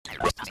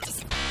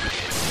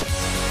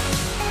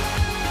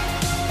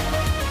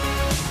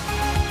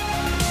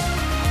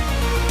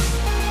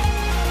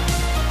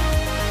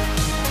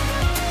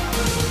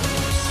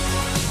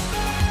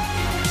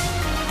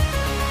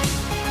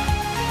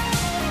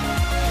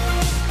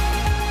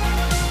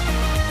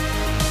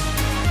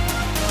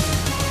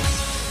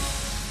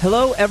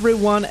Hello,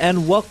 everyone,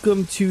 and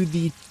welcome to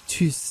the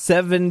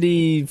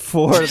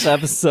 274th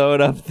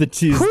episode of the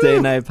Tuesday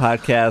Night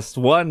Podcast.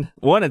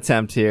 One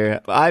attempt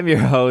here. I'm your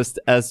host,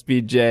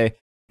 SBJ,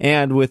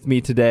 and with me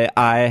today,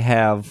 I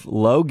have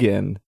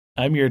Logan.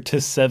 I'm your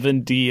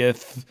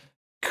 270th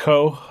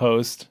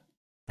co-host.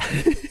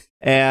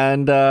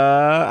 And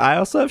I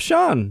also have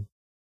Sean.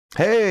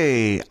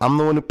 Hey, I'm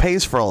the one who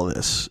pays for all of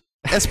this.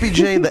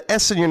 SBJ, the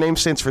S in your name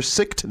stands for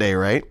sick today,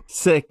 right?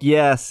 Sick,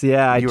 yes,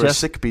 yeah. You are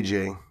sick,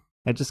 BJ.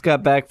 I just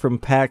got back from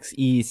PAX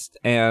East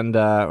and,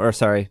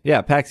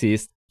 PAX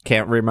East.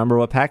 Can't remember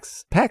what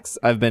PAX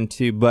I've been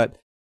to, but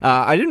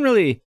I didn't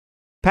really...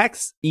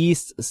 PAX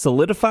East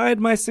solidified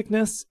my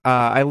sickness.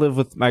 I live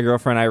with my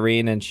girlfriend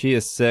Irene, and she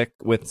is sick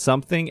with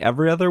something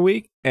every other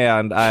week,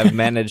 and I've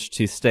managed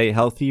to stay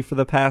healthy for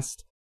the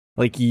past,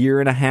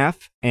 year and a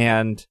half,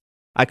 and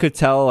I could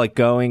tell,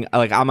 going,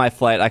 on my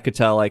flight, I could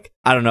tell, I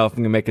don't know if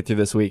I'm gonna make it through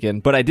this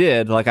weekend, but I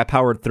did, I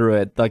powered through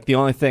it. The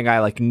only thing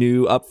I,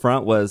 knew up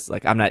front was,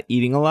 I'm not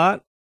eating a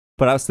lot,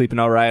 but I was sleeping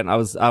all right, and I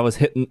was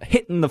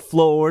hitting the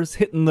floors,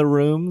 hitting the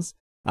rooms,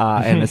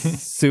 and as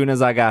soon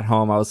as I got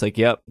home, I was like,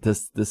 yep,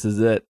 this is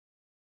it.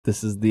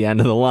 This is the end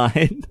of the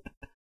line.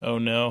 Oh,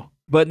 no.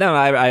 But no,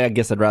 I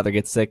guess I'd rather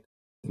get sick,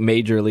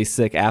 majorly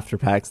sick after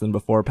PAX than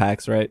before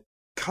PAX, right?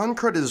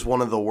 Concrete is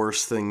one of the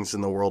worst things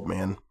in the world,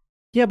 man.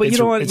 Yeah, but you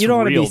don't want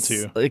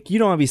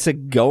to be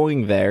sick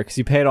going there because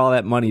you paid all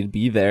that money to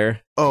be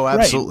there. Oh,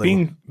 absolutely.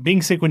 Right.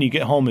 Being sick when you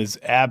get home is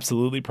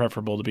absolutely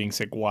preferable to being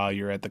sick while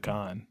you're at the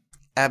con.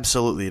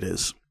 Absolutely, it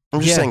is.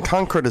 I'm just saying,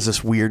 concrete is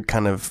this weird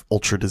kind of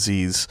ultra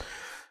disease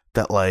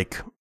that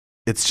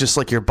it's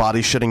just your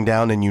body shutting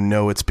down, and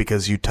it's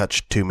because you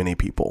touched too many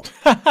people.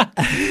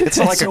 It's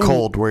not like a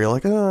cold where you're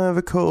I have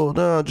a cold.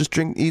 Just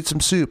eat some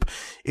soup.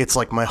 It's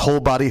my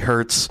whole body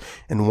hurts,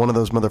 and one of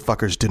those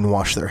motherfuckers didn't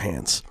wash their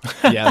hands.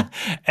 Yeah,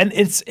 and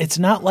it's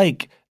not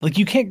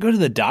you can't go to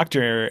the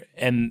doctor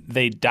and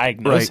they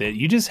diagnose it.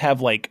 You just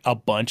have a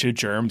bunch of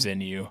germs in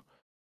you.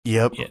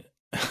 Yep. Yeah.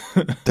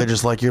 They're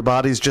just your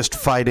body's just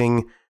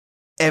fighting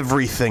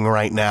everything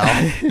right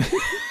now.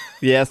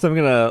 Yeah, so I'm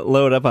gonna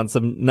load up on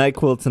some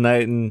NyQuil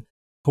tonight, and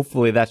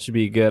hopefully that should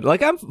be good.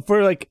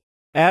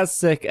 As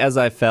sick as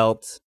I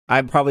felt,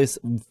 I probably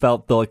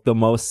felt the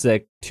most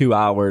sick 2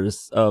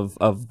 hours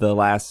of the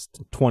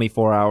last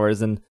 24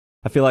 hours, and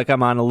I feel like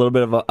I'm on a little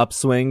bit of an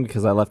upswing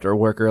because I left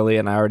work early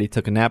and I already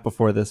took a nap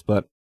before this.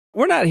 But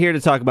we're not here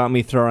to talk about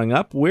me throwing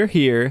up. We're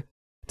here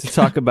to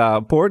talk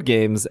about board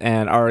games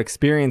and our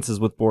experiences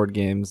with board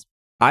games.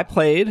 I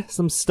played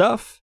some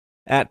stuff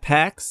at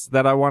PAX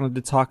that I wanted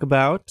to talk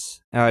about.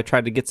 I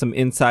tried to get some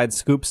inside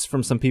scoops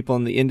from some people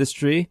in the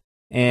industry.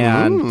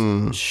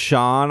 And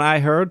Sean, I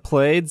heard,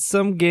 played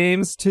some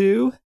games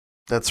too.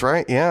 That's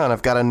right, yeah. And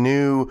I've got a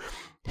new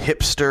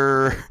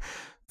hipster,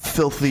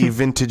 filthy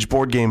vintage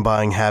board game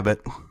buying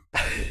habit.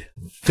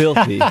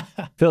 Filthy.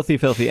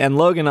 And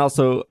Logan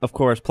also, of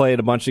course, played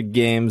a bunch of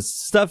games.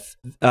 Stuff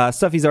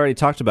he's already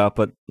talked about,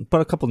 but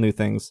a couple new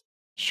things.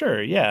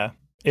 Sure, yeah.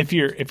 If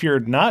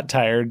you're not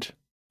tired...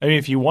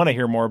 if you want to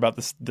hear more about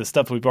the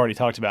stuff we've already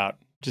talked about,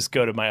 just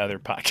go to my other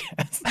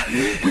podcast.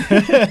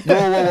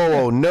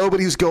 Whoa.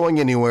 Nobody's going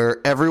anywhere.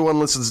 Everyone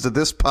listens to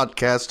this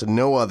podcast and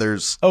no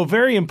others. Oh,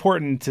 very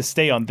important to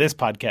stay on this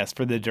podcast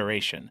for the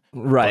duration.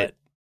 Right. But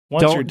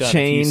once Don't you're done,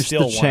 change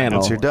the channel.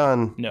 Once you're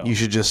done, you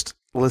should just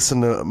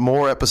listen to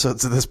more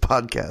episodes of this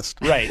podcast.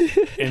 Right.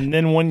 And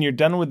then when you're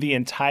done with the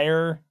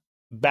entire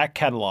back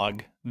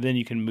catalog, then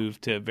you can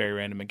move to Very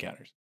Random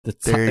Encounters.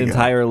 The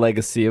entire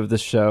legacy of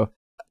this show.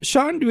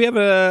 Sean, do we have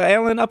a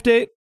Alan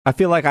update? I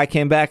feel like I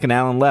came back and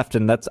Alan left,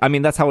 and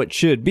that's how it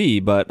should be,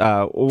 but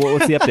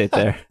what's the update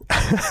there?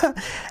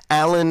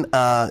 Alan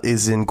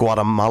is in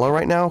Guatemala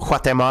right now,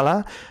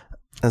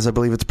 as I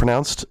believe it's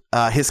pronounced.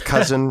 His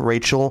cousin,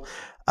 Rachel,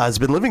 has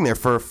been living there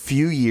for a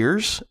few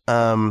years,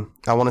 I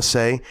want to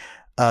say,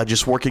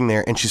 just working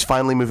there, and she's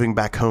finally moving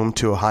back home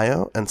to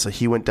Ohio, and so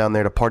he went down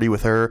there to party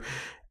with her.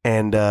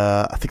 And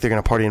I think they're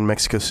going to party in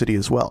Mexico City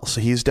as well.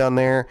 So he's down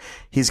there.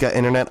 He's got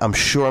internet. I'm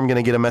sure I'm going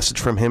to get a message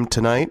from him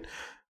tonight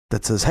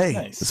that says,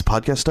 hey, Is the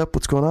podcast up?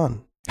 What's going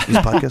on? Is the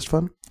podcast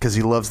fun? Because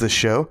he loves this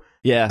show.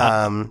 Yeah.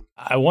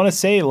 I want to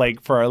say,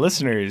 for our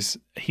listeners,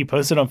 he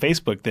posted on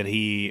Facebook that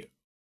he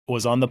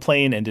was on the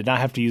plane and did not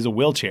have to use a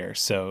wheelchair.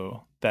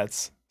 So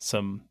that's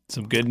some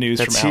good news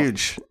from Alan.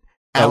 That's huge.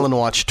 Alan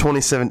Watch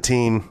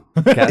 2017.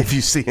 If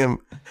you see him.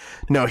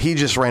 No, he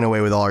just ran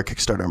away with all our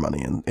Kickstarter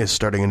money and is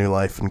starting a new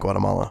life in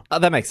Guatemala. Oh,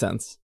 that makes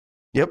sense.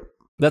 Yep.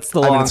 That's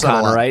the long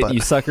con, right? But... You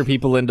sucker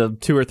people into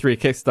 2 or 3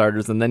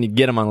 Kickstarters, and then you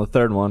get them on the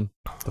third one.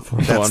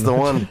 That's the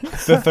one.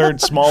 The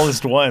third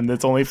smallest one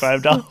that's only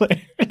 $5.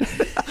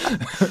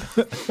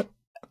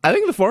 I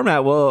think the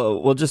format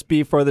will just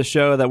be for the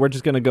show that we're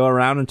just going to go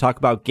around and talk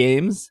about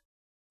games.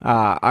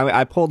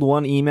 I pulled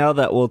one email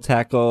that we'll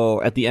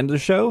tackle at the end of the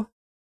show.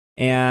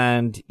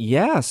 And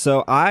yeah,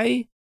 so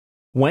I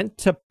went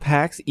to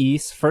PAX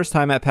East. First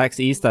time at PAX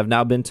East. I've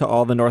now been to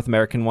all the North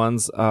American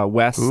ones,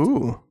 West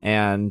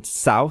and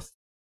South.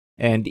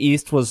 And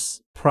East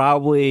was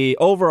probably,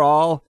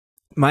 overall,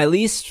 My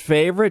least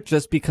favorite,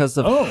 just because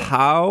of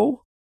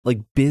how like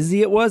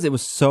busy it was. It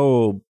was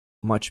so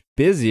much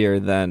busier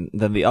than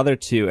the other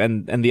two,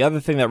 and the other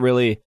thing that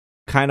really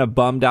kind of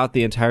bummed out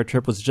the entire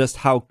trip was just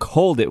how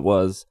cold it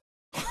was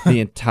the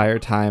entire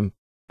time.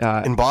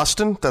 In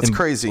Boston, that's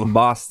crazy. In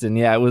Boston,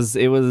 yeah, it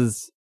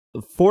was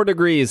 4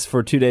 degrees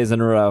for 2 days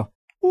in a row.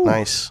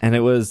 Nice, and it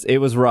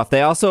was rough.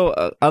 They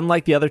also,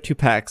 unlike the other two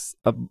PAX,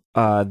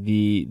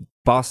 the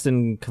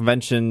Boston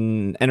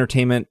Convention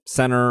Entertainment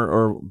Center,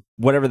 or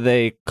whatever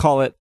they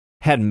call it,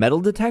 had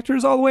metal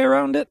detectors all the way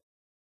around it.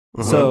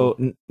 Mm-hmm.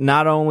 So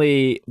not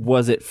only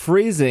was it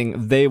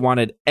freezing, they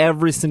wanted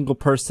every single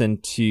person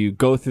to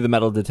go through the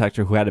metal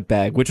detector who had a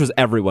bag, which was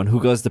everyone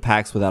who goes to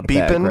PAX without a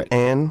bag. Beeping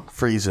and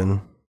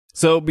freezing.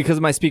 So because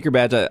of my speaker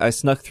badge, I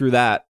snuck through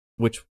that,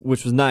 which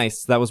was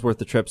nice. That was worth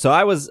the trip. So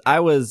I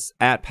was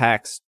at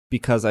PAX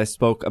because I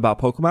spoke about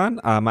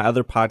Pokemon. My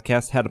other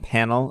podcast had a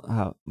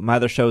panel. My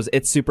other show is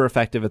It's Super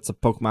Effective. It's a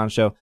Pokemon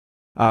show.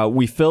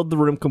 We filled the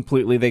room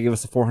completely. They gave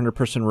us a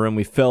 400-person room.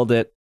 We filled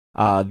it.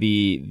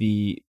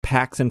 The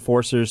PAX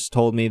enforcers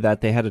told me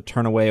that they had to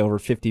turn away over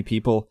 50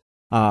 people,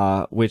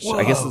 which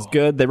I guess is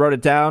good. They wrote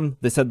it down.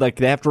 They said like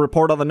they have to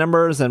report all the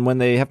numbers, and when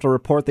they have to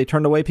report, they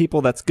turned away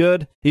people. That's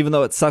good, even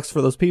though it sucks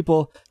for those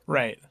people.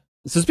 Right.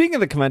 So speaking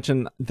of the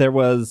convention, there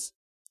was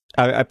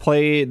I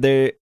played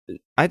there.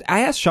 I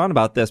asked Sean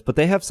about this, but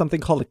they have something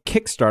called a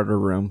Kickstarter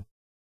room,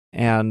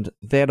 and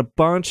they had a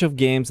bunch of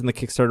games in the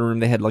Kickstarter room.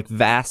 They had like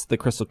Vast, the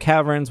Crystal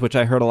Caverns, which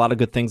I heard a lot of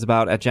good things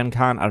about at Gen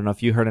Con. I don't know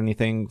if you heard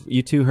anything.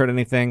 You two heard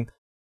anything?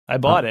 I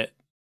bought it.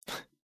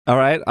 All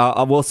right.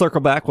 We'll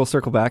circle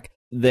back.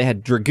 They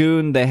had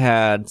Dragoon. They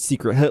had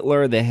Secret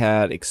Hitler. They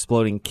had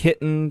Exploding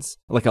Kittens,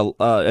 like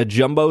a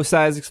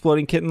jumbo-size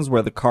Exploding Kittens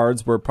where the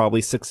cards were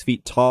probably 6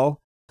 feet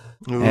tall.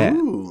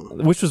 Ooh.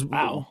 Which was...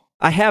 Wow.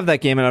 I have that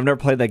game, and I've never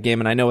played that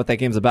game, and I know what that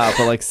game's about,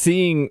 but like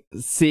seeing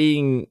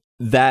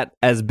that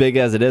as big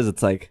as it is,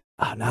 it's like,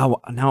 oh, now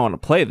I want to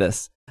play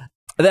this.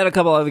 And then a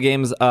couple other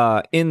games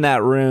in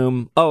that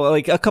room. Oh,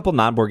 like a couple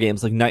non-board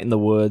games like Night in the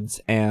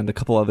Woods and a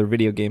couple other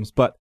video games.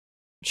 But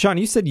Sean,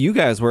 you said you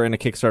guys were in a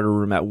Kickstarter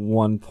room at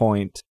one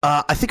point.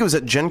 I think it was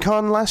at Gen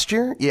Con last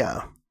year.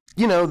 Yeah.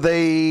 You know,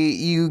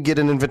 you get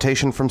an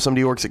invitation from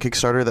somebody who works at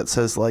Kickstarter that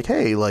says like,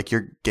 hey, like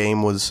your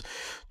game was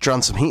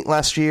drawn some heat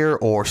last year,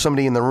 or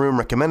somebody in the room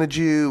recommended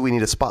you. We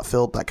need a spot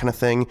filled, that kind of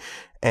thing.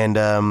 And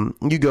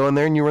you go in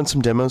there and you run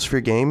some demos for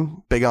your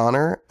game. Big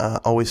honor.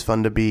 Always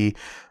fun to be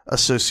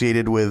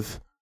associated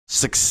with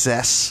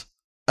success.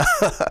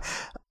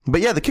 But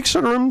yeah, the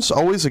Kickstarter room's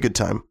always a good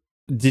time.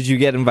 Did you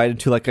get invited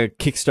to like a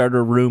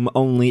Kickstarter room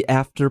only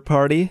after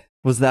party?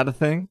 Was that a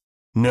thing?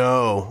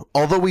 No.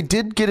 Although we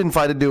did get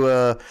invited to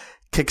a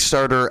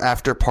Kickstarter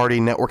after party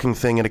networking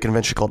thing at a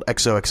convention called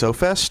XOXO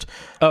Fest.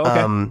 Oh,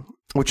 okay.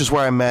 Which is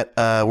where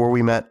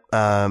we met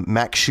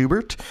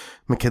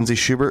Mackenzie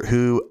Schubert,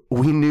 who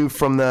we knew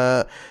from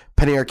the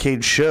Penny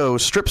Arcade show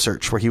Strip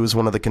Search, where he was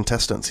one of the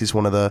contestants. He's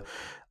one of the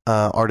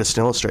artists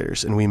and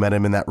illustrators, and we met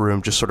him in that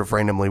room just sort of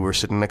randomly. We were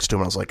sitting next to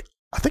him, and I was like,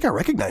 I think I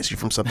recognize you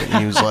from something. And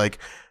he was like,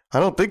 I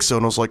don't think so.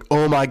 And I was like,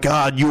 oh my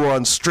God, you were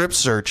on Strip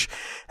Search.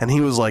 And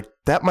he was like,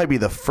 that might be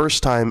the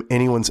first time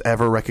anyone's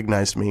ever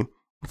recognized me.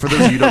 For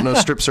those of you who don't know,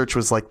 Strip Search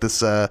was like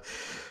this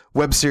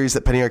web series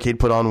that Penny Arcade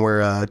put on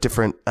where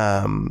different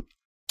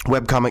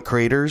webcomic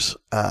creators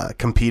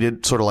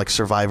competed, sort of like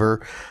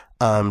Survivor,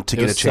 to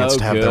get a chance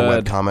to have their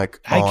webcomic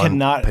on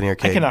Penny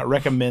Arcade. I cannot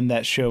recommend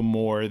that show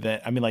more than,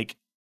 I mean, like,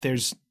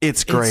 it's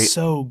great. It's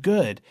so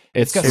good.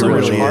 It's got so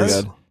much really heart.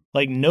 good.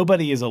 Like,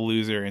 nobody is a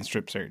loser in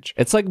Strip Search.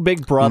 It's like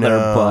Big Brother,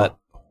 but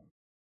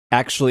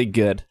actually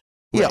good.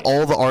 Yeah, Right.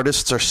 all the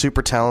artists are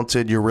super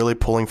talented. You're really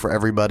pulling for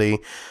everybody.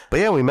 But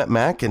yeah, we met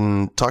Mac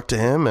and talked to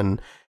him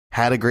and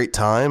had a great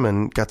time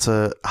and got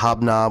to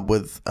hobnob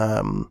with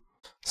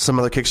some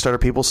other Kickstarter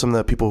people, some of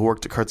the people who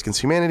worked at Cards Against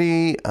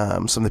Humanity,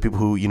 some of the people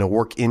who,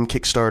 work in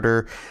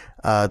Kickstarter,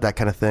 that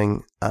kind of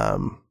thing.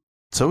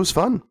 So it was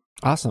fun.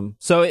 Awesome.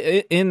 So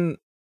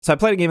So I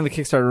played a game in the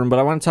Kickstarter room, but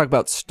I want to talk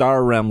about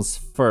Star Realms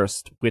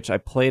first, which I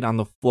played on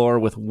the floor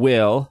with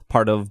Will,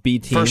 part of B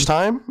Team. First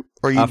time?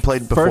 Or you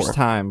played before? First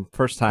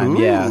time,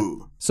 Ooh. yeah.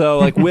 So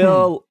like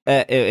Will,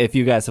 if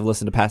you guys have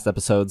listened to past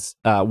episodes,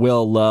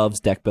 Will loves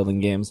deck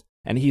building games,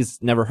 and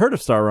he's never heard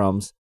of Star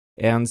Realms.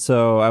 And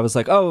so I was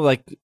like, oh,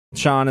 like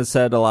Sean has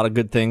said a lot of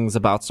good things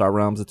about Star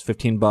Realms. It's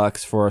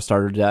 $15 for a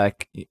starter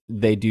deck.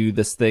 They do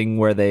this thing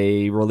where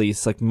they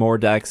release like more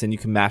decks and you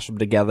can mash them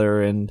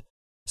together, and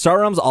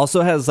Star Realms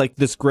also has like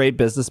this great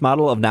business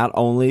model of not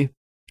only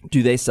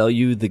do they sell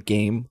you the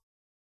game,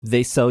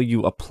 they sell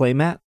you a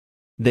playmat,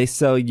 they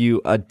sell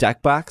you a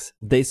deck box,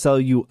 they sell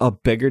you a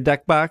bigger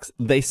deck box,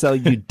 they sell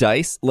you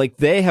dice. Like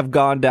they have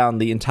gone down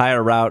the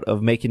entire route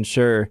of making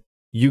sure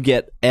you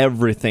get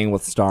everything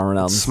with Star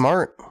Realms.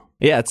 Smart.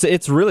 Yeah,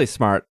 it's really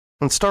smart.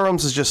 And Star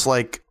Realms is just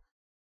like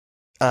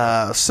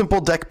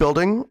simple deck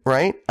building,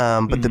 right?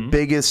 But the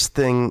biggest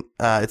thing,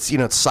 it's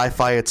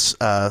sci-fi, it's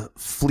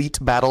fleet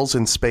battles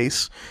in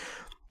space.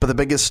 But the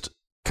biggest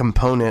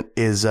component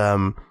is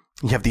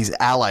you have these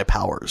ally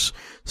powers.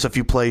 So if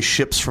you play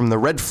ships from the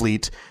Red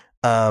Fleet,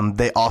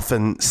 they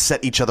often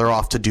set each other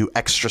off to do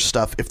extra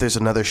stuff if there's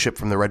another ship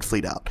from the Red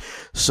Fleet out.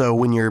 So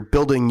when you're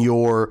building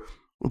your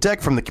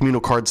deck from the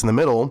communal cards in the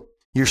middle,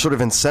 you're sort of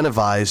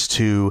incentivized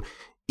to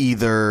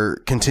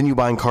either continue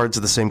buying cards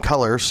of the same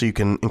color so you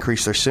can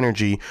increase their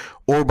synergy,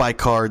 or buy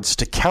cards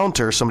to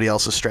counter somebody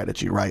else's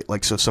strategy, right?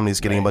 Like, so if somebody's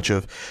getting a bunch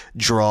of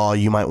draw,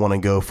 you might want to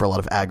go for a lot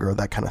of aggro,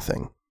 that kind of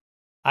thing.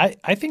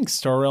 I think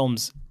Star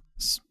Realms,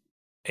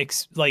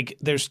 like,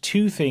 there's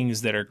two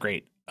things that are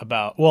great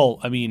about, well,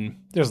 I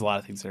mean, there's a lot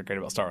of things that are great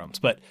about Star Realms,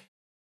 but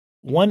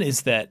one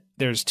is that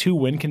there's 2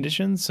 win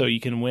conditions, so you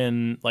can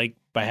win like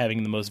by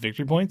having the most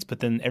victory points, but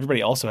then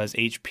everybody also has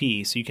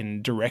HP, so you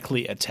can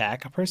directly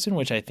attack a person,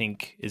 which I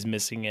think is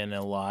missing in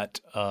a lot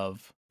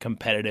of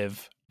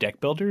competitive deck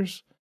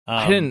builders.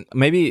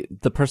 Maybe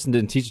the person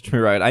didn't teach it to me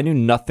right. I knew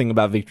nothing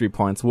about victory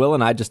points. Will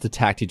and I just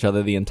attacked each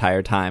other the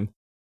entire time.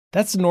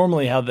 That's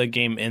normally how the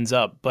game ends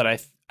up, but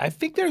I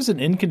think there's an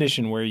in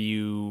condition where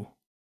you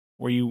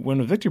win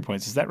with victory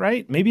points. Is that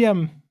right? Maybe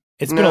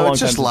it's been a long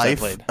time since I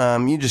played.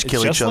 You just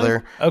kill each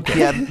other. Okay.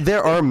 Yeah,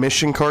 there are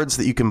mission cards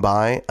that you can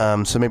buy,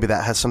 so maybe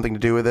that has something to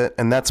do with it,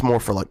 and that's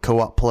more for like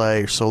co-op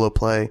play or solo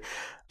play.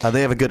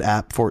 They have a good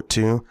app for it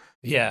too.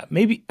 Yeah,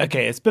 maybe.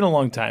 Okay, it's been a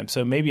long time,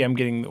 so maybe I'm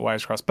getting the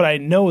wires crossed. But I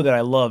know that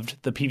I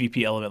loved the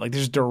PvP element. Like,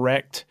 there's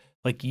direct,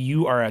 like,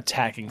 you are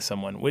attacking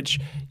someone, which,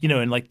 you know,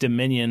 in like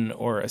Dominion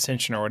or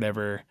Ascension or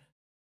whatever,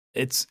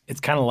 it's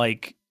kind of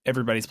like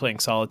everybody's playing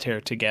solitaire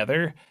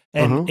together,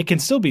 and it can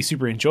still be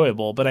super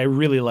enjoyable. But I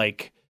really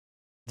like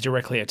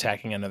directly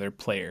attacking another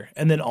player,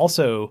 and then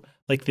also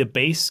like the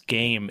base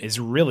game is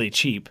really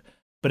cheap,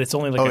 but it's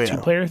only like a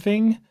 2-player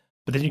thing.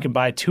 But then you can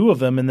buy 2 of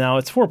them, and now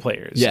it's 4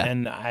 players. Yeah.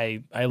 And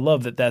I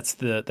love that. That's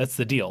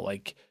the deal.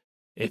 Like,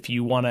 if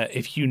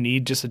you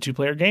need just a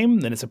 2-player game,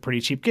 then it's a pretty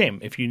cheap game.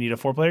 If you need a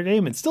 4-player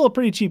game, it's still a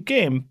pretty cheap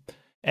game,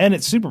 and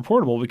it's super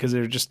portable because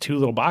they're just 2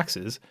 little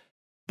boxes.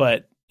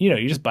 But you know,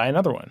 you just buy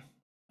another one.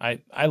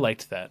 I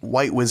liked that.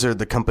 White Wizard,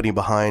 the company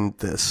behind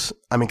this,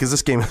 I mean, because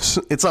this game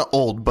it's not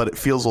old, but it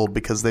feels old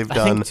because they've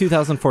done. I think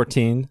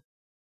 2014.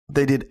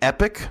 They did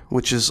Epic,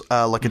 which is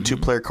like a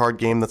 2-player card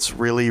game that's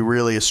really,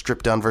 really a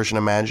stripped-down version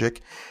of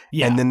Magic.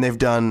 Yeah. And then they've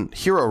done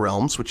Hero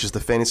Realms, which is the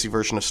fantasy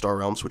version of Star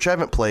Realms, which I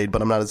haven't played,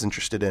 but I'm not as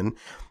interested in.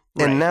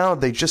 Right. And now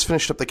they just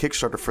finished up the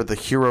Kickstarter for the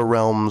Hero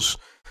Realms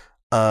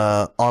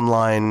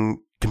online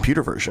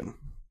computer version.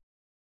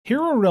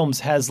 Hero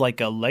Realms has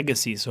like a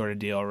legacy sort of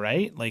deal,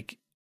 right? Like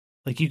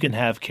you can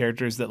have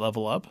characters that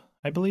level up,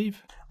 I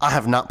believe. I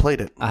have not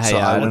played it, so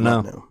I don't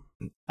know.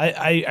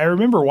 I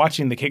remember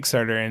watching the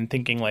Kickstarter and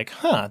thinking like,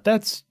 huh,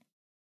 that's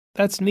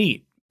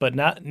neat, but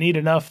not neat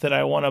enough that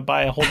I want to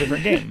buy a whole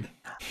different game.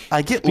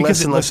 I get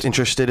less and less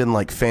interested in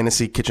like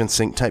fantasy kitchen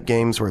sink type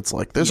games where it's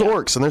like there's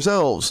orcs and there's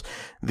elves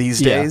these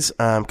days,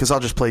 because I'll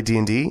just play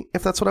D&D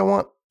if that's what I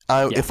want.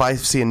 If I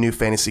see a new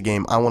fantasy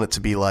game, I want it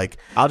to be like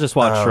I'll just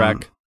watch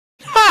Shrek.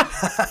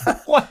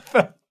 What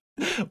the?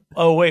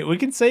 Oh wait, we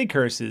can say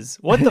curses.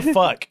 What the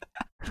fuck?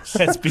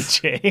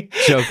 SBJ.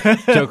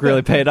 Joke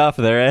really paid off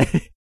there, eh?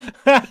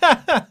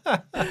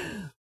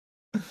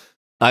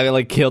 I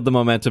like killed the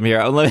momentum here.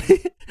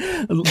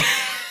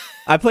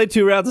 I played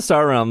 2 rounds of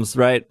Star Realms,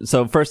 right?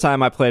 So first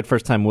time I played,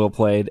 first time Will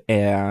played,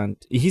 and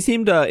he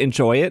seemed to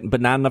enjoy it,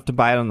 but not enough to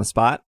buy it on the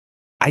spot.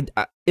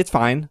 It's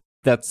fine.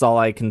 That's all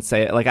I can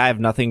say. Like, I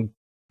have nothing.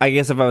 I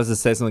guess if I was to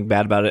say something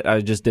bad about it, I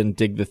just didn't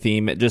dig the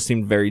theme. It just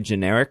seemed very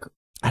generic.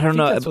 I don't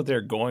know. That's what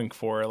they're going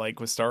for. Like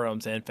with Star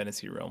Realms and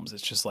Fantasy Realms,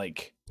 it's just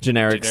like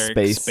generic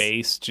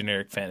space,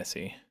 generic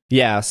fantasy.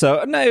 Yeah,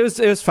 so no, it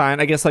was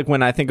fine. I guess like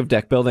when I think of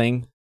deck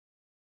building,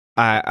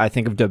 I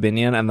think of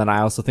Dominion, and then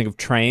I also think of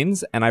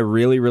trains, and I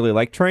really, really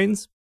like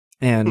trains.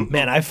 And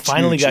man, I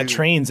finally got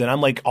trains, and I'm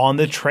like on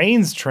the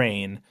trains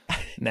train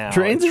now.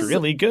 Trains is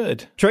really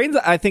good. Trains,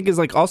 I think, is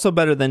like also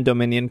better than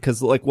Dominion,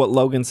 because like what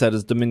Logan said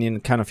is Dominion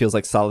kind of feels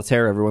like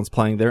solitaire. Everyone's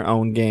playing their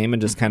own game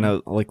and just kind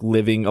of like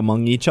living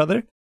among each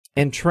other.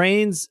 And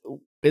trains,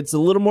 it's a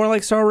little more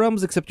like Star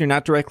Realms, except you're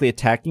not directly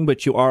attacking,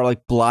 but you are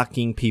like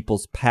blocking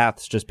people's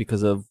paths just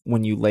because of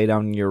when you lay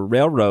down your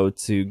railroad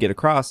to get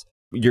across.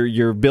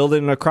 You're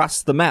building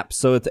across the map,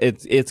 so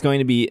it's going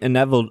to be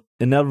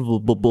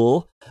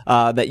inevitable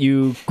that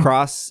you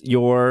cross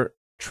your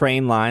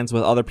train lines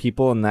with other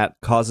people, and that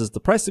causes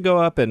the price to go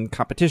up and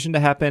competition to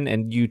happen,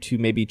 and you to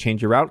maybe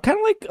change your route, kind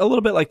of like a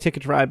little bit like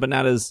Ticket to Ride, but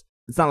not as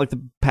it's not like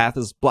the path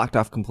is blocked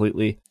off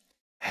completely.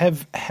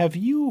 Have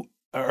you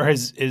or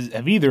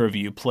have either of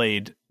you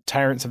played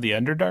Tyrants of the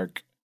Underdark?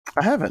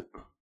 I haven't.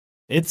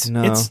 It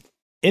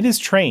is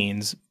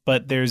trains,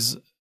 but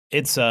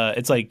it's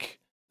like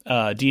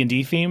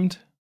D&D themed.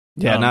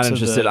 Yeah, not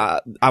interested.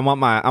 I want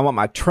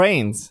my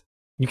trains.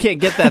 You can't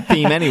get that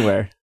theme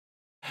anywhere.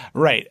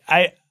 Right.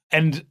 I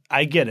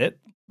get it,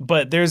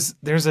 but there's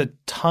a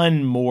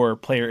ton more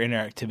player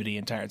interactivity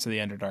in Tyrants of the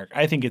Underdark.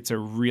 I think it's a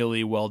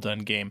really well done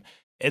game.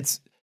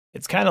 It's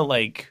kind of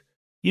like,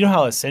 you know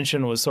how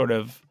Ascension was sort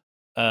of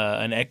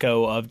an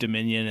echo of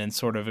Dominion and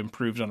sort of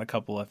improved on a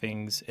couple of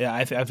things.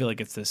 I feel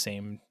like it's the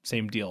same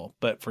deal,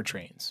 but for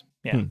trains.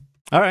 Yeah.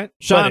 All right,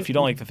 Sean. But if you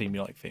don't like the theme, you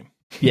don't like the theme.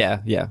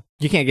 Yeah.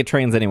 You can't get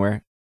trains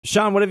anywhere.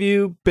 Sean, what have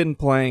you been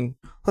playing?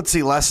 Let's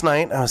see. Last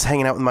night, I was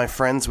hanging out with my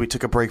friends. We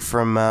took a break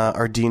from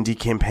our D&D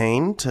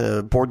campaign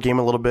to board game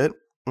a little bit.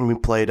 And we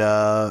played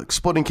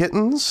Exploding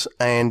Kittens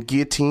and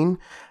Guillotine.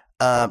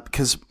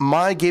 Because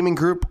my gaming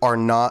group are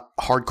not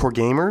hardcore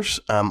gamers.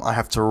 I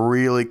have to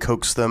really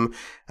coax them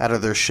out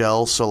of their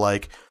shell. So,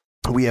 like,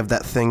 we have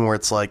that thing where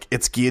it's like,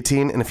 it's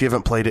Guillotine. And if you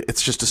haven't played it,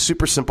 it's just a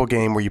super simple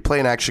game where you play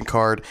an action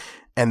card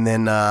and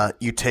then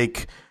you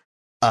take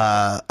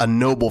a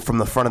noble from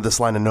the front of this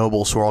line of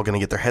nobles who are all going to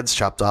get their heads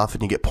chopped off,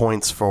 and you get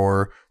points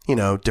for,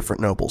 different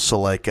nobles. So,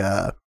 like,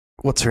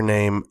 what's her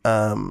name?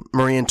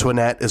 Marie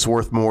Antoinette is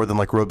worth more than,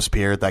 like,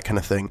 Robespierre, that kind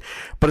of thing.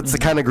 But it's the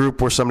kind of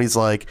group where somebody's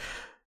like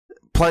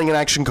playing an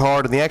action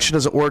card and the action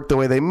doesn't work the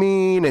way they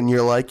mean, and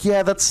you're like,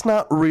 yeah, that's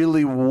not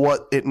really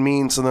what it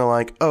means. And they're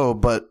like, oh,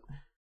 but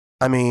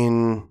I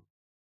mean,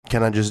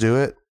 can I just do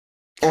it?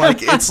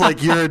 Like, it's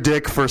like you're a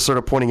dick for sort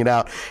of pointing it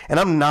out. And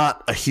I'm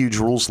not a huge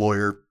rules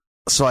lawyer,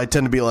 so I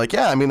tend to be like,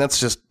 yeah, I mean, that's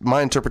just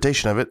my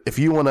interpretation of it. If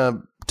you want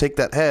to take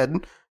that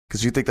head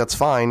because you think that's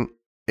fine,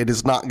 it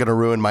is not going to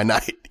ruin my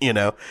night,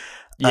 Yeah.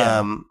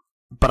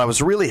 But I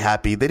was really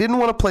happy. They didn't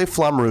want to play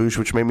Flamme Rouge,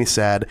 which made me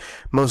sad,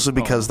 mostly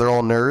because they're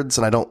all nerds,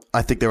 and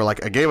I think they were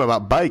like, a game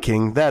about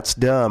biking? That's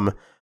dumb.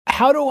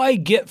 How do I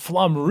get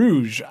Flamme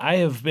Rouge? I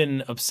have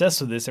been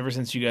obsessed with this ever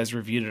since you guys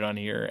reviewed it on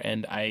here,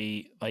 and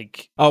I,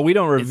 like... Oh, we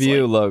don't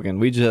review, Logan.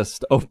 We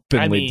just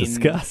openly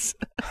discuss.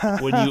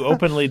 When you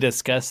openly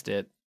discussed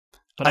it.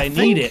 But I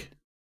need it.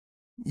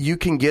 You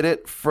can get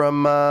it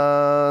from...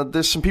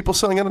 there's some people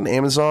selling it on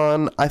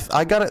Amazon.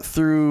 I got it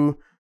through...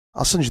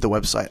 I'll send you the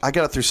website. I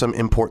got it through some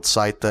import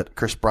site that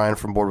Chris Bryan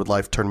from Board with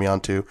Life turned me on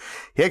to.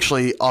 He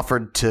actually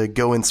offered to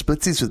go in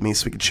splitsies with me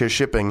so we could share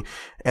shipping.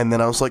 And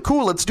then I was like,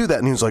 cool, let's do that.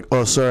 And he was like,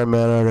 oh, sorry,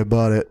 man, I already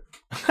bought it.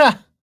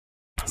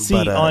 See,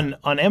 on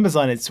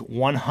Amazon, it's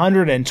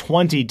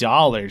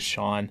 $120,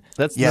 Sean.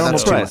 That's normal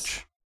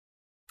price.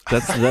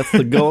 That's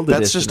the gold edition.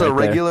 That's just a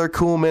regular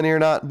Cool Mini or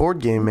Not board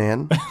game,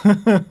 man.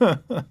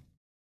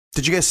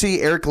 Did you guys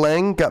see Eric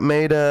Lang got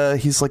made,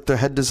 he's like the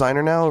head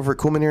designer now over at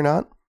Cool Mini or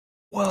Not?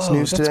 Whoa, it's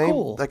news that's today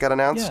cool. That got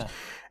announced. Yeah.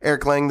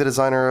 Eric Lang, the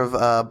designer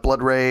of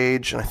Blood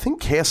Rage, and I think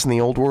Chaos in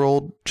the Old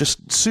World,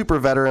 just super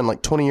veteran,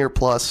 like 20-year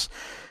plus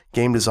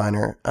game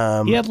designer.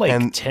 He had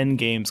like 10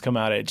 games come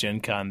out at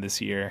Gen Con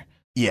this year.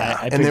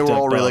 Yeah, and they were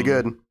all really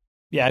good.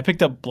 Yeah, I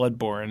picked up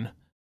Bloodborne,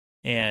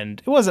 and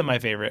it wasn't my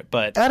favorite,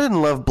 but... I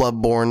didn't love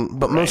Bloodborne,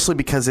 but mostly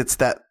because it's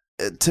that...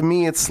 To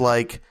me, it's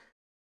like...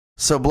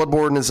 So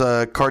Bloodborne is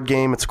a card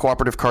game. It's a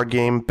cooperative card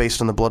game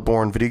based on the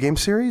Bloodborne video game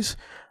series.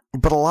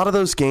 But a lot of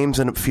those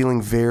games end up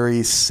feeling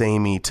very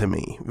samey to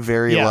me.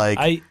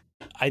 I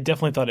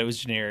definitely thought it was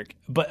generic,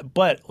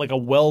 but like a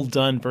well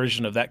done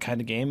version of that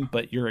kind of game.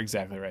 But you're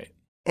exactly right.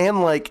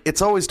 And like,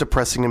 it's always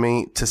depressing to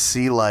me to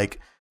see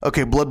like,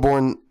 okay,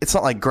 Bloodborne, it's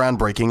not like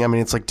groundbreaking. I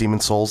mean, it's like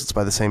Demon's Souls. It's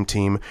by the same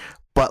team,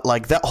 but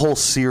like that whole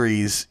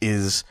series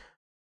is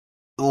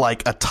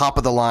like a top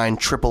of the line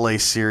AAA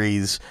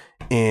series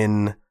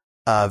in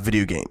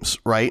video games,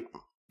 right?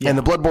 Yeah. And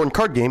the Bloodborne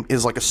card game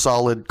is like a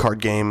solid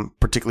card game,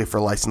 particularly for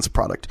a licensed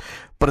product.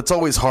 But it's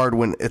always hard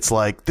when it's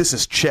like, this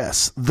is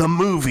chess, the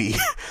movie.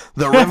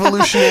 The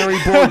revolutionary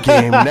board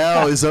game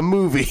now is a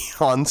movie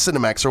on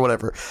Cinemax or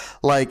whatever.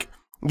 Like,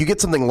 you get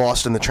something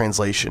lost in the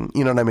translation.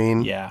 You know what I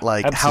mean? Yeah.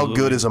 Like, absolutely. How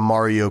good is a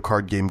Mario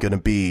card game going to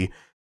be?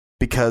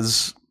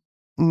 Because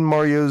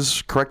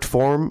Mario's correct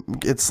form,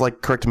 it's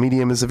like correct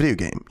medium is a video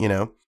game,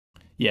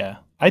 Yeah.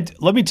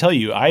 Let me tell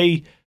you,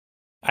 I'm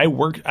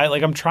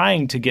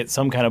trying to get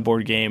some kind of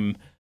board game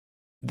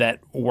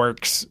that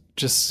works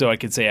just so I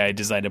could say I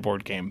designed a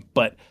board game.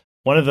 But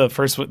one of the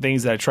first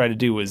things that I tried to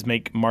do was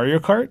make Mario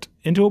Kart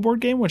into a board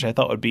game, which I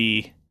thought would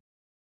be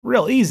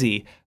real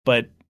easy.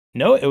 But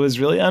no, it was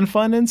really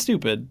unfun and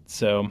stupid.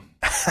 So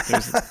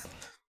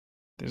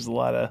there's a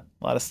lot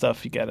of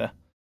stuff you gotta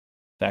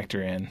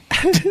factor in.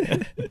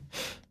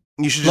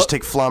 You should just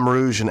take Flamme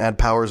Rouge and add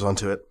powers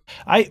onto it.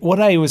 What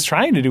I was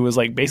trying to do was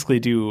like basically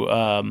do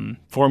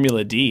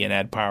Formula D and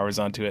add powers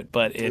onto it,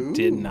 but it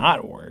did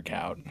not work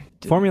out.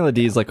 Formula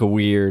D is like a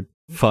weird,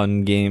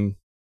 fun game.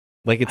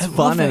 Like it's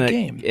fun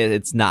and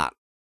it's not.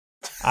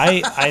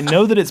 I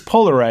know that it's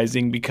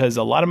polarizing because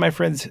a lot of my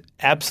friends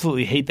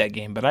absolutely hate that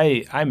game, but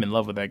I'm in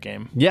love with that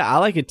game. Yeah, I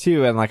like it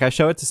too, and like I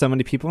show it to so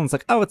many people, and it's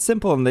like, oh, it's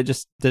simple, and they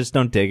just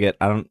don't dig it.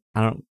 I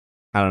don't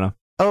know.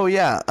 Oh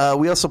yeah,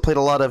 we also played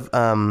a lot of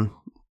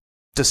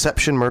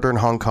Deception, Murder in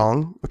Hong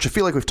Kong, which I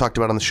feel like we've talked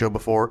about on the show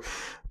before.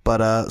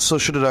 But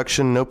social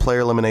deduction, no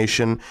player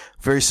elimination,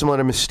 very similar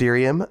to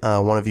Mysterium.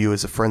 One of you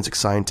is a forensic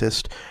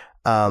scientist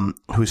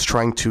who's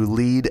trying to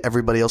lead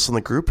everybody else in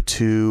the group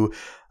to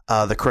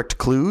the correct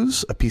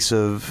clues, a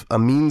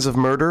means of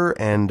murder,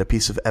 and a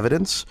piece of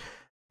evidence.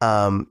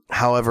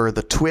 However,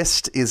 the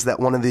twist is that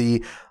one of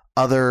the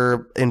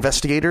other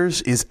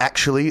investigators is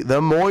actually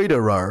the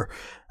murderer.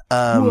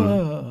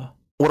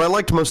 What I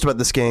liked most about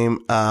this game,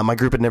 my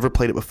group had never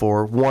played it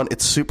before. One,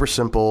 it's super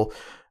simple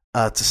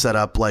to set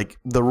up. Like,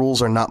 the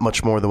rules are not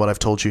much more than what I've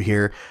told you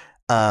here.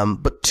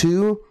 But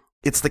two,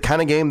 it's the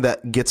kind of game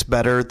that gets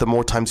better the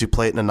more times you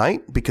play it in a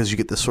night, because you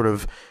get this sort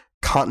of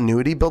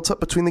continuity built up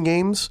between the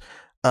games.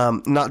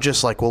 Not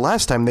just like, well,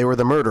 last time they were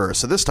the murderer,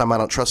 so this time I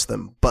don't trust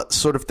them, but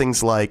sort of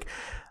things like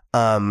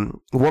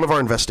one of our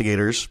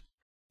investigators,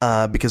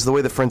 because the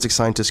way the forensic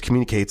scientist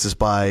communicates is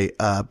by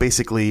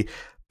basically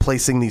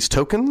placing these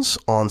tokens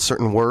on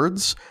certain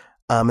words,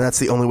 and that's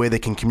the only way they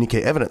can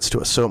communicate evidence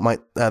to us. So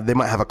they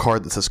might have a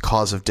card that says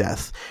cause of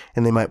death,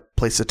 and they might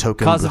place a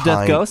token Cause of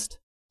death ghost?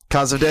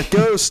 Cause of death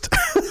ghost.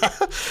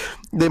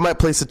 They might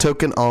place a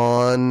token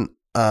on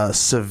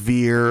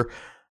severe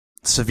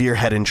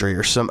head injury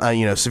or some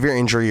severe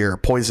injury or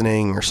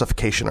poisoning or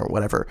suffocation or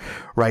whatever,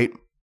 right?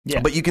 Yeah.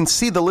 But you can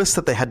see the list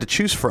that they had to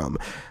choose from.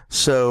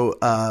 So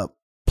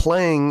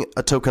playing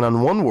a token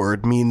on one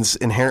word means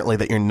inherently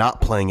that you're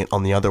not playing it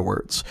on the other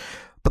words.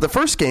 But the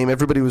first game,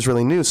 everybody was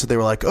really new, so they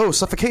were like, oh,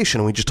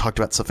 suffocation. We just talked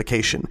about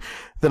suffocation.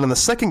 Then in the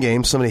second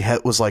game, somebody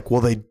was like,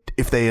 well,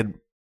 if they had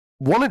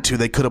wanted to,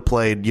 they could have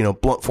played,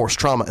 blunt force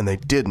trauma, and they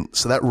didn't.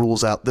 So that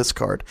rules out this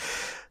card.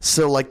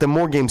 So like the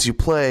more games you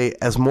play,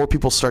 as more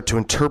people start to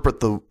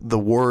interpret the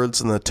words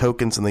and the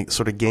tokens and the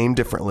sort of game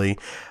differently,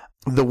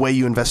 the way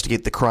you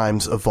investigate the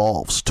crimes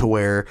evolves to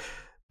where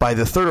by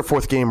the third or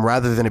fourth game,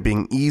 rather than it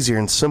being easier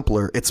and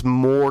simpler, it's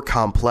more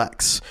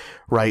complex,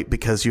 right?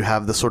 Because you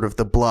have the sort of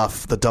the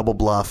bluff, the double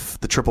bluff,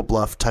 the triple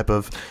bluff type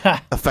of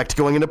effect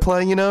going into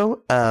play,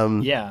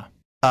 Yeah.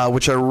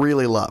 Which I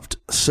really loved.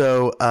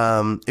 So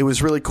it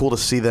was really cool to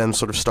see them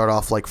sort of start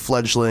off like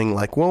fledgling,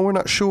 like, well, we're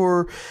not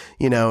sure,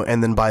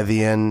 and then by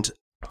the end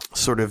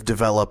sort of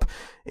develop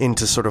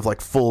into sort of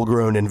like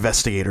full-grown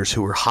investigators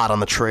who were hot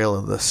on the trail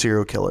of the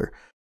serial killer.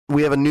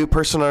 We have a new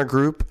person in our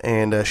group,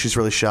 and she's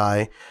really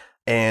shy.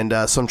 And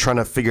so I'm trying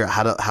to figure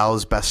out how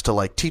is best to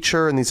like teach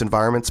her in these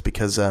environments,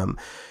 because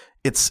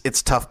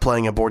it's tough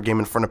playing a board game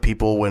in front of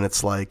people when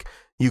it's like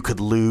you could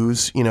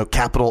lose,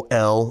 capital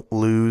L,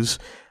 lose.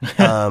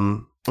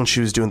 And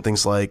she was doing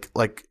things like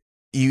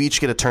you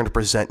each get a turn to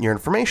present your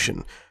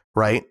information,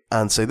 right?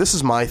 And say, this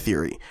is my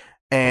theory.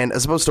 And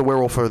as opposed to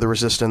Werewolf or The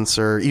Resistance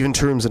or even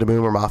Two Rooms and a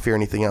Boom or Mafia or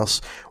anything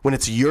else, when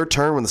it's your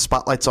turn, when the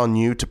spotlight's on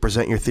you to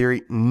present your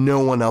theory, no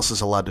one else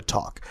is allowed to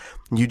talk.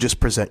 You just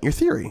present your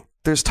theory.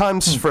 There's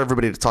times for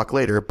everybody to talk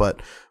later,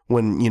 but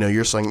when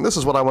you're saying, this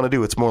is what I want to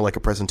do, it's more like a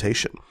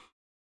presentation.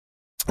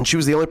 And she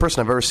was the only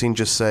person I've ever seen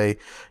just say,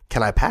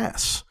 can I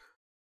pass?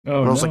 Oh,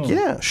 and I was like,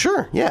 yeah,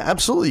 sure. Yeah,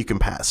 absolutely you can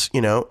pass,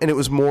 And it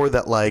was more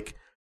that like,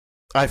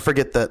 I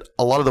forget that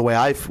a lot of the way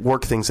I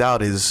work things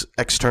out is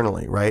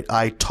externally, right?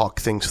 I talk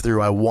things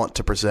through. I want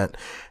to present.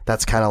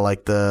 That's kind of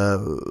like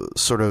the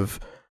sort of,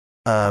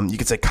 you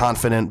could say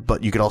confident,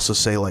 but you could also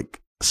say like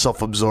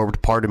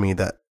self-absorbed part of me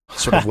that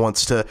sort of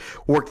wants to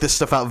work this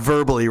stuff out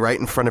verbally right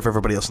in front of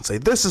everybody else and say,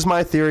 this is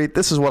my theory.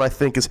 This is what I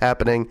think is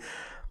happening.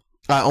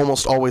 I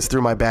almost always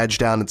threw my badge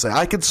down and say,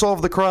 I could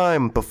solve the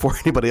crime before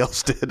anybody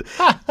else did.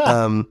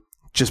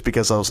 Just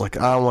because I was like,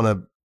 I want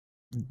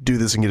to do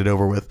this and get it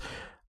over with.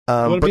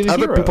 But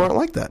other people aren't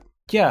like that.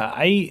 Yeah,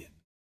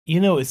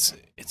 it's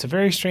a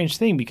very strange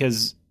thing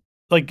because,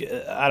 like,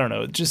 I don't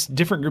know, just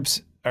different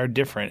groups are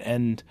different.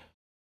 And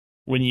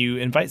when you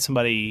invite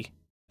somebody,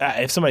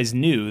 if somebody's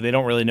new, they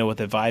don't really know what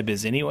the vibe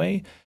is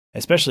anyway,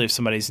 especially if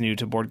somebody's new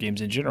to board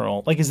games in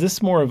general. Like, is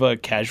this more of a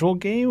casual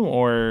game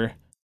or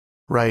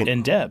right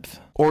in depth?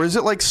 Or is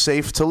it, like,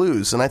 safe to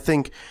lose? And I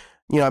think,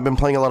 I've been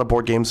playing a lot of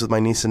board games with my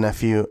niece and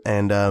nephew,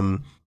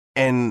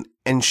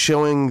 and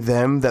showing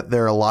them that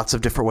there are lots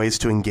of different ways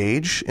to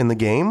engage in the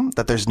game,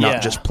 that there's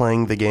not just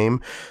playing the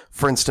game.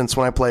 For instance,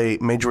 when I play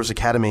Mage Wars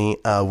Academy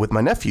with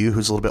my nephew,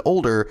 who's a little bit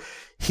older,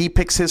 he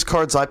picks his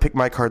cards, I pick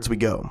my cards, we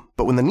go.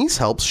 But when the niece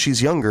helps,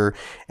 she's younger,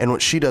 and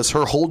what she does,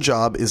 her whole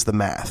job is the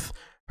math.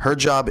 Her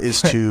job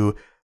is to,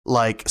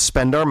 like,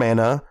 spend our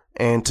mana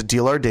and to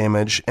deal our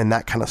damage and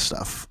that kind of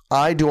stuff.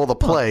 I do all the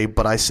play,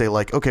 but I say,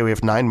 like, okay, we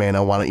have 9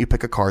 mana, why don't you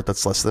pick a card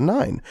that's less than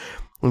 9?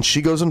 And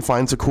she goes and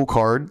finds a cool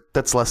card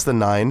that's less than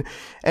 9.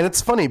 And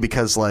it's funny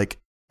because, like,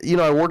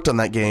 I worked on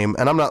that game,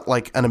 and I'm not,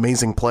 like, an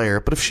amazing player,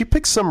 but if she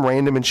picks some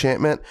random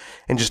enchantment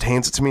and just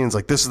hands it to me and is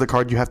like, this is the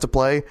card you have to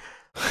play,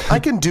 I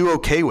can do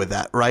okay with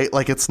that, right?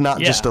 Like, it's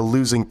not just a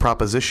losing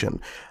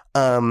proposition.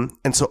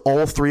 And so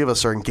all three of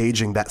us are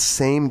engaging that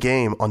same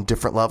game on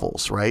different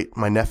levels, right?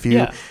 My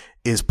nephew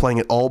is playing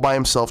it all by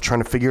himself,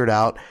 trying to figure it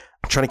out.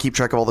 I'm trying to keep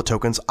track of all the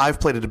tokens.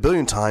 I've played it a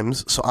billion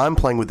times, so I'm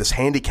playing with this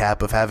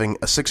handicap of having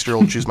a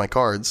 6-year-old choose my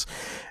cards.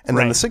 And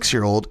then the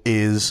 6-year-old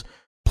is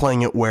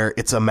playing it where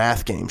it's a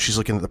math game. She's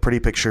looking at the pretty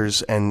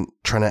pictures and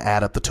trying to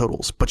add up the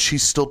totals, but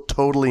she's still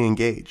totally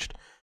engaged.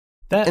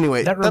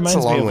 Anyway, that's a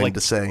long way to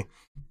say.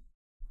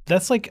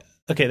 That's like,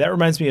 okay, that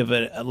reminds me of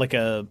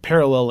a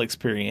parallel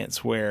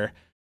experience where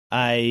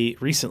I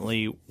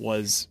recently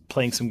was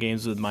playing some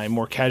games with my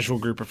more casual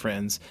group of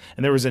friends,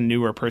 and there was a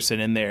newer person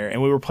in there,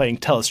 and we were playing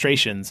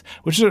Telestrations,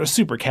 which is a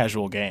super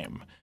casual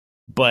game.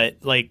 But,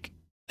 like,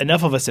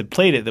 enough of us had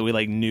played it that we,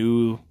 like,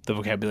 knew the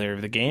vocabulary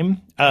of the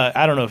game.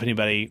 I don't know if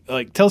anybody,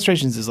 like,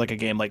 Telestrations is like a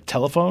game like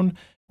Telephone,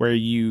 where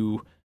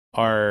you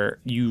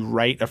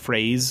write a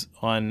phrase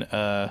on,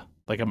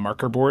 like, a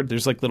marker board.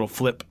 There's, like, little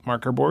flip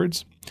marker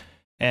boards.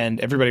 and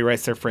everybody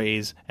writes their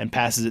phrase and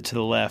passes it to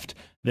the left.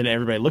 Then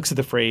everybody looks at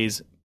the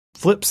phrase,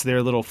 flips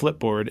their little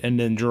flipboard, and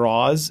then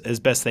draws as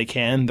best they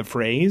can the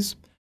phrase,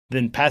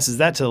 then passes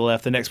that to the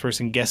left. The next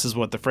person guesses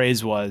what the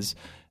phrase was,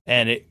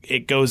 and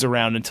it goes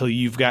around until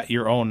you've got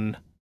your own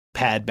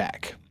pad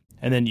back.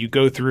 And then you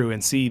go through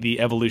and see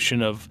the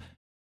evolution of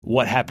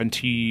what happened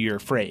to your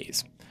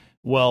phrase.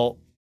 Well,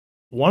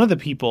 one of the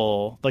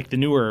people, like the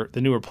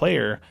newer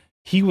player,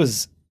 he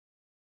was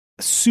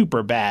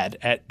super bad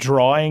at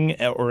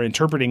drawing or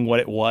interpreting what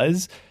it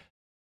was.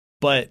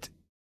 But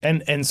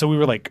and so we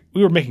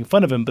were making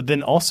fun of him, but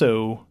then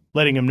also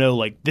letting him know,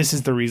 like, this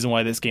is the reason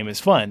why this game is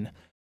fun.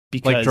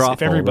 Because like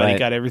if everybody right?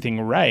 got everything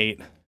right.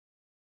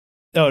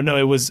 Oh, no,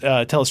 it was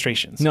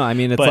Telestrations. No, I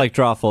mean, it's like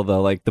Drawful,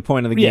 though. Like, the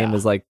point of the game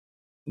is, like,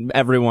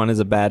 everyone is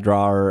a bad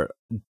drawer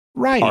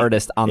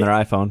artist on their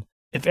iPhone.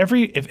 If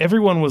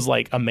everyone was,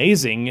 like,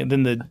 amazing,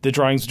 then the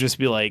drawings would just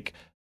be, like,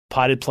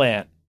 potted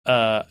plant.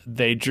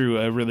 They drew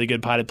a really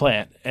good potted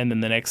plant. And then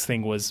the next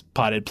thing was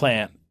potted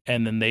plant.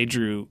 And then they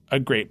drew a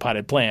great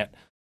potted plant.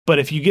 But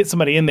if you get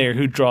somebody in there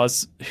who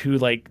doesn't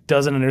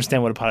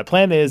understand what a potted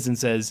plant is and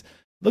says,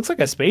 looks like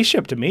a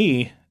spaceship to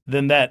me,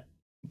 then that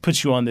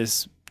puts you on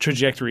this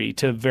trajectory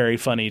to very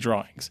funny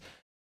drawings.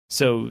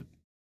 So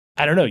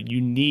I don't know,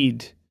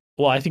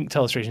 I think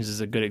Telestrations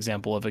is a good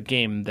example of a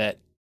game that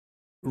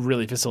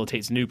really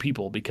facilitates new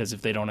people, because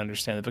if they don't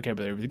understand the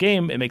vocabulary of the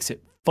game, it makes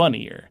it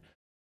funnier.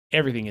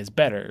 Everything is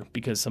better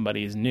because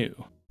somebody is new.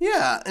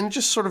 Yeah, and it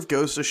just sort of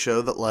goes to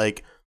show that,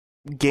 like,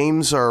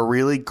 games are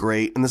really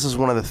great, and this is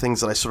one of the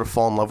things that I sort of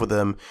fall in love with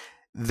them.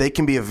 They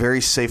can be a very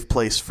safe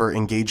place for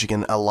engaging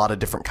in a lot of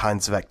different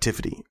kinds of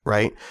activity,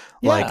 right?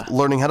 Yeah. Like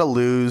learning how to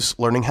lose,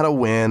 learning how to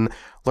win,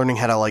 learning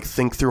how to, like,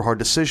 think through hard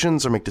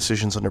decisions or make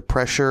decisions under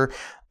pressure,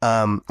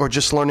 or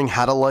just learning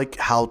how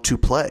to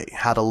play,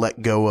 how to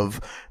let go of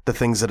the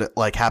things that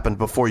like happened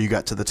before you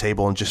got to the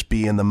table and just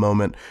be in the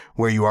moment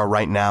where you are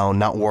right now,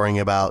 not worrying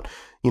about,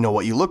 you know,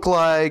 what you look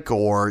like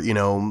or, you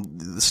know,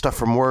 stuff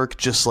from work,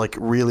 just like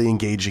really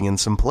engaging in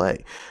some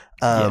play.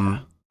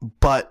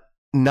 But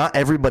not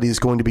everybody is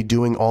going to be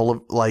doing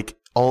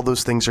all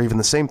those things or even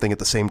the same thing at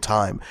the same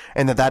time.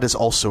 And that is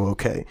also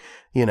okay,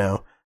 you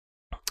know.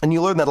 And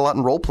you learn that a lot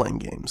in role-playing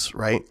games,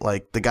 right?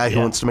 Like, the guy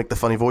who wants to make the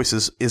funny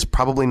voices is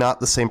probably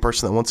not the same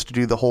person that wants to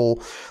do the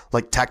whole,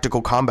 like,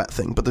 tactical combat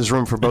thing. But there's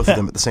room for both of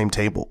them at the same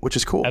table, which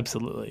is cool.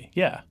 Absolutely.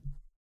 Yeah.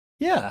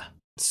 Yeah.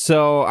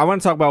 So I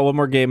want to talk about one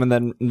more game and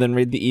then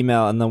read the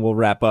email, and then we'll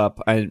wrap up.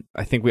 I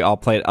think we all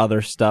played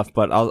other stuff,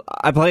 but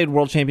I played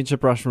World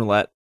Championship Russian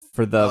Roulette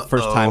for the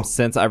first time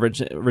since I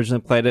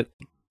originally played it.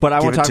 But I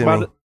won't talk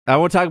about it. I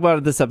won't talk about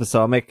it this episode.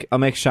 I'll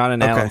make Sean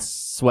and Alan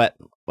sweat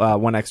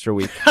one extra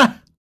week.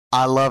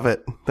 I love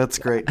it. That's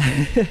great.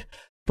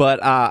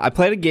 But I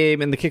played a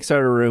game in the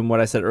Kickstarter room, what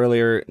I said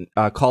earlier,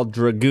 called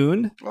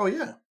Dragoon. Oh,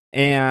 yeah.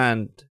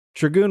 And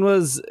Dragoon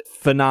was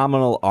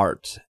phenomenal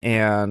art.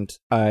 And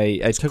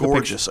I took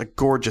a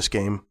gorgeous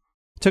game.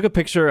 Took a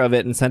picture of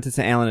it and sent it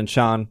to Alan and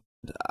Sean.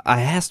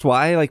 I asked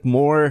why, like,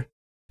 more...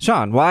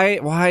 Sean,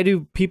 why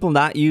do people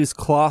not use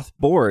cloth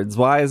boards?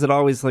 Why is it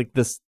always like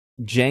this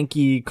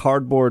janky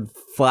cardboard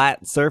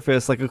flat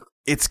surface?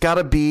 It's got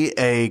to be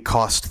a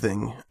cost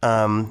thing,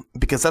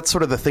 because that's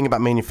sort of the thing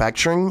about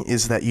manufacturing,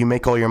 is that you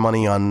make all your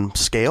money on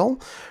scale,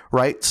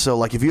 right? So,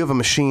 like, if you have a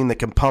machine that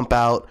can pump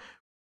out,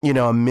 you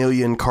know, 1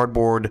 million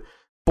cardboard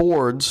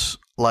boards,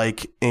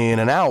 like, in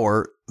an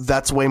hour,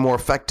 that's way more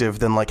effective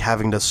than, like,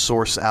 having to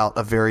source out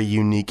a very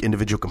unique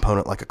individual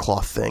component like a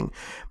cloth thing.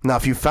 Now,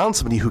 if you found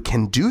somebody who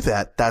can do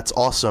that, that's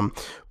awesome.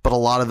 But a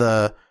lot of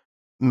the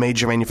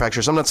major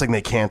manufacturers, I'm not saying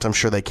they can't, I'm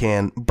sure they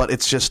can, but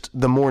it's just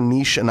the more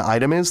niche an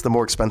item is, the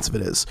more expensive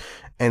it is.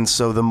 And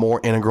so the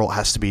more integral it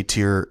has to be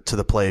to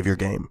the play of your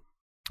game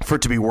for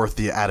it to be worth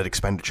the added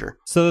expenditure.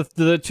 So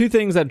the two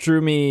things that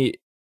drew me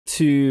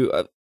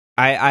to...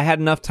 I had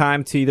enough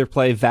time to either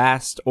play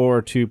Vast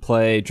or to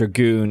play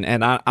Dragoon,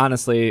 and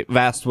honestly,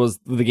 Vast was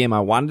the game I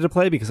wanted to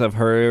play because I've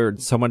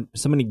heard so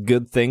many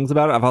good things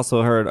about it. I've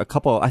also heard a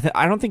couple...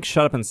 I don't think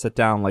Shut Up and Sit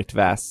Down liked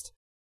Vast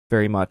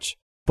very much,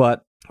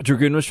 but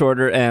Dragoon was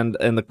shorter, and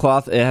it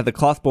had the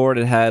cloth board.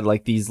 It had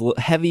like these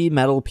heavy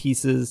metal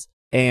pieces,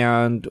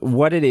 and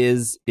what it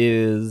is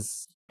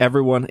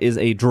everyone is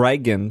a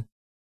dragon.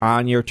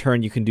 On your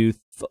turn, you can do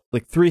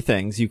like 3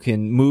 things. You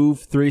can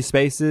move 3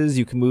 spaces,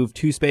 you can move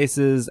 2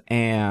 spaces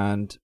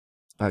and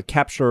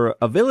capture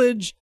a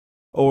village,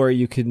 or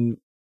you can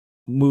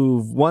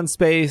move 1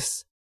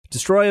 space,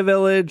 destroy a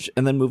village,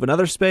 and then move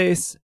another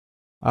space.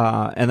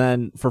 And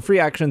then for free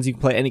actions, you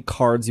can play any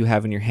cards you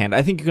have in your hand.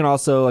 I think you can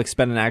also like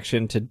spend an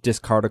action to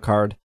discard a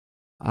card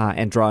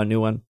and draw a new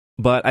one.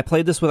 But I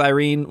played this with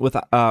Irene, with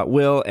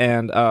Will,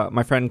 and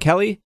my friend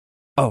Kelly.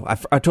 Oh, I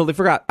totally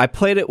forgot. I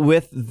played it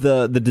with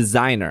the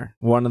designer,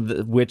 one of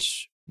the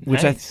which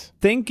Nice.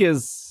 I think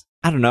is,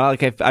 I don't know,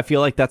 like I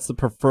feel like that's the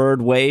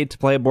preferred way to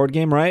play a board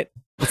game, right?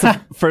 It's the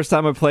first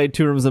time I played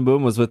Two Rooms and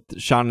Boom was with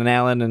Sean and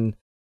Alan, and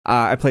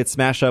I played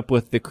Smash Up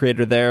with the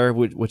creator there,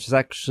 which is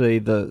actually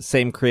the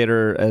same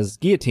creator as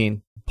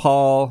Guillotine.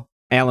 Paul,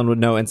 Alan would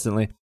know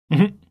instantly.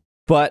 Mm-hmm.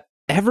 But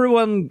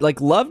everyone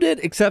like loved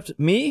it except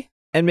me,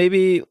 and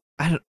maybe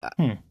I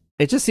don't.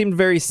 It just seemed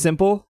very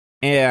simple,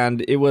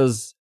 and it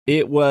was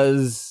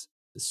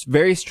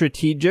very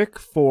strategic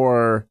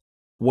for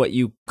what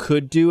you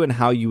could do and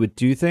how you would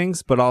do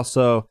things, but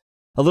also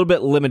a little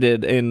bit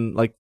limited in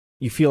like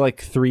you feel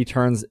like 3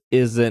 turns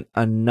isn't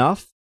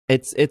enough.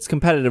 It's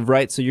competitive,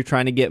 right? So you're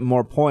trying to get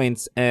more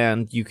points,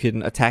 and you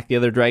can attack the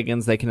other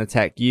dragons. They can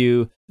attack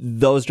you.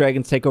 Those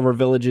dragons take over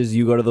villages.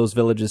 You go to those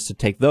villages to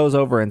take those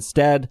over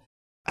instead.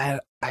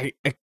 I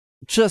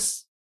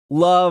just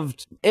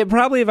loved it.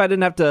 Probably if I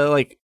didn't have to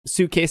like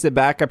suitcase it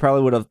back, I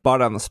probably would have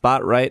bought it on the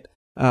spot, right?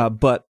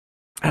 But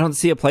I don't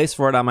see a place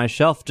for it on my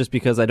shelf just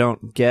because I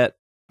don't get...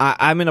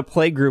 I'm in a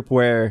play group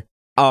where,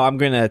 oh, I'm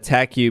going to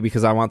attack you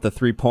because I want the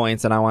 3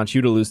 points, and I want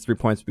you to lose 3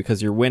 points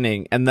because you're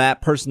winning. And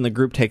that person in the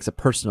group takes it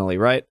personally,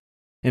 right?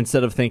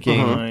 Instead of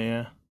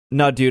thinking,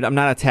 no, dude, I'm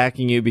not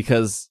attacking you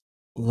because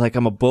like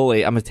I'm a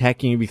bully. I'm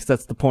attacking you because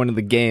that's the point of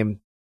the game.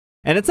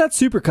 And it's not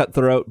super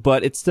cutthroat,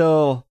 but it's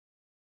still...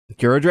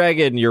 You're a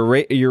dragon. You're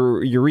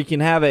wreaking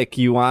havoc.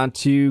 You want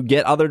to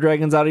get other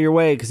dragons out of your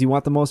way because you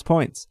want the most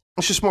points.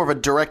 It's just more of a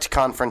direct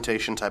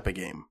confrontation type of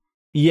game.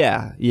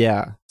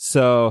 Yeah.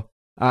 So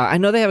I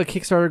know they have a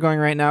Kickstarter going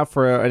right now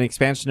for an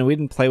expansion, and we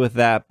didn't play with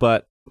that,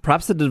 but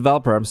props to the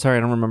developer. I'm sorry, I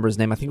don't remember his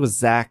name. I think it was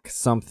Zach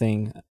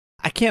something.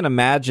 I can't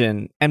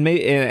imagine,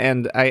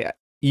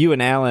 you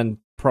and Alan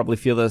probably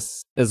feel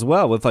this as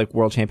well with like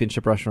World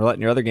Championship Russian Roulette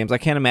and your other games. I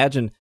can't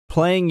imagine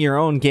playing your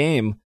own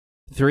game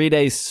 3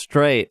 days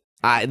straight.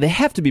 They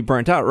have to be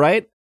burnt out,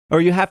 right?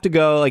 Or you have to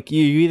go like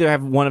you either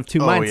have one of two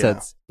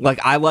mindsets. Yeah. Like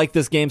I like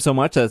this game so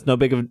much that it's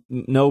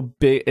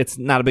it's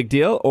not a big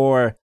deal,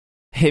 or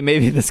hey,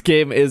 maybe this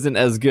game isn't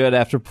as good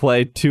after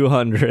play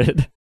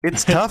 200.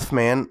 It's tough,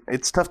 man.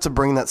 It's tough to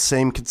bring that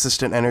same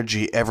consistent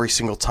energy every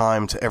single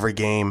time to every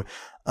game.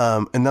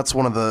 And that's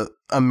one of the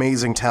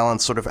amazing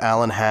talents sort of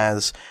Alan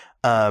has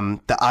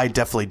that I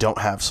definitely don't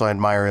have. So I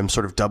admire him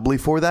sort of doubly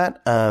for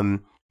that,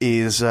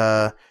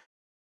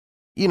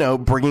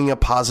 bringing a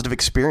positive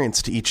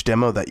experience to each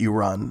demo that you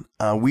run.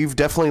 We've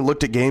definitely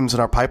looked at games in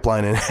our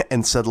pipeline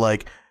and said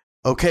like,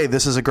 okay,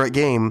 this is a great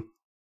game.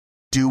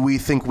 Do we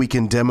think we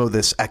can demo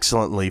this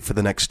excellently for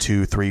the next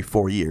 2, 3,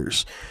 4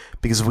 years?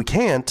 Because if we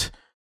can't,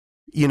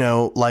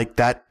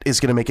 that is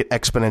going to make it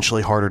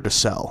exponentially harder to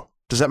sell.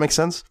 Does that make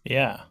sense?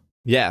 Yeah.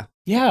 Yeah.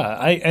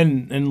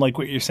 And like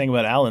what you're saying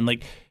about Alan,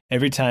 like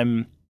every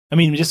time,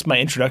 just my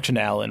introduction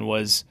to Alan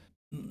was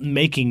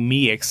making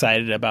me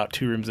excited about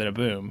Two Rooms and a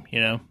Boom,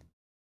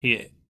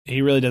 He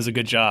really does a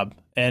good job.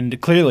 And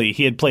clearly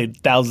he had played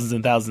thousands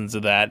and thousands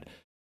of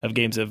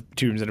games of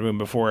Two Rooms and a Boom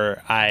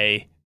before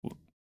I,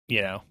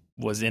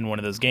 was in one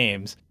of those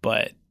games.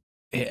 But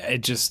it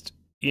just,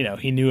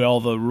 he knew all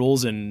the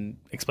rules and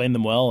explained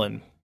them well.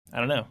 And I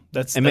don't know.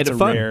 That's a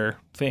rare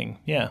thing.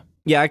 Yeah.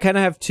 Yeah. I kind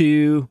of have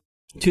two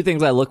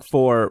things I look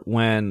for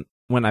when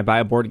I buy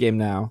a board game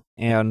now.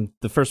 And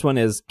the first one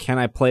is, can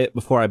I play it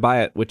before I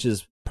buy it? Which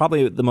is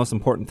probably the most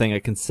important thing I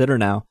consider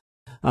now.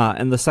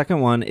 And the second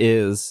one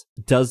is,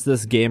 does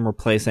this game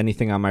replace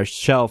anything on my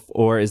shelf,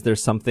 or is there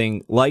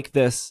something like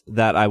this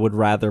that I would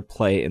rather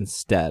play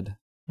instead?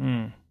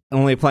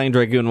 Only playing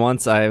Dragoon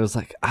once, I was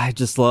like, I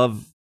just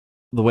love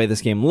the way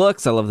this game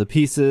looks. I love the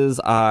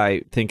pieces.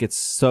 I think it's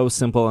so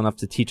simple enough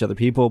to teach other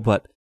people,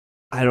 but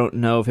I don't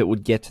know if it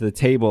would get to the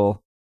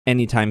table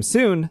anytime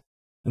soon.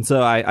 And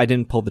so I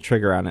didn't pull the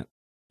trigger on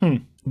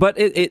it. But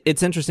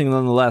it's interesting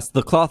nonetheless.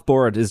 The cloth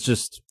board is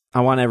just, I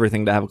want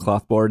everything to have a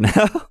cloth board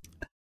now.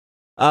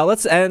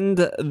 Let's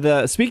end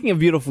speaking of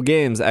beautiful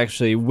games,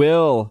 actually,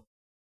 Will,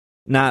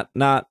 not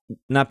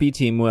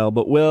B-Team Will,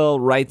 but Will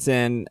writes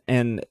in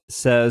and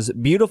says,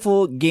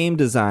 beautiful game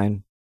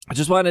design. I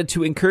just wanted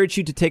to encourage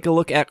you to take a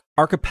look at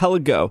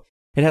Archipelago.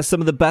 It has some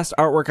of the best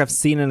artwork I've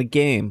seen in a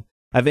game.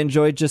 I've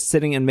enjoyed just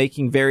sitting and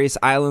making various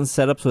island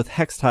setups with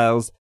hex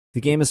tiles.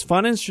 The game is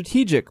fun and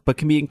strategic, but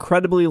can be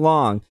incredibly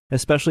long,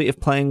 especially if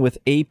playing with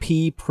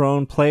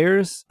AP-prone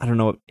players. I don't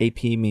know what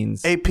AP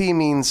means. AP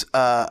means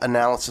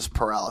analysis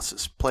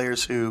paralysis.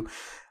 Players who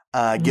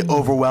get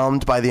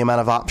overwhelmed by the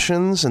amount of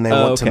options, and they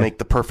want to make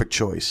the perfect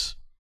choice.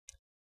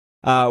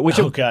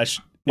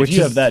 Gosh. If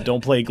you have that,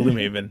 don't play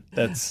Gloomhaven.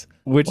 That's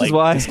is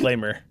why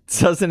disclaimer. It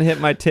doesn't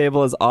hit my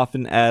table as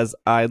often as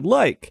I'd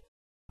like.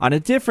 On a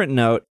different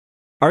note,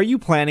 are you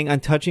planning on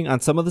touching on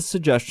some of the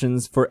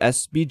suggestions for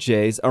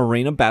SBJ's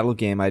arena battle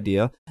game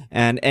idea,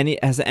 and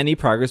has any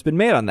progress been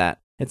made on that?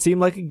 It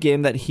seemed like a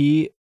game that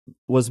he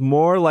was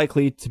more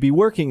likely to be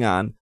working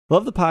on.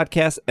 Love the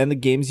podcast and the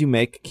games you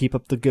make. Keep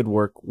up the good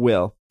work,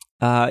 Will.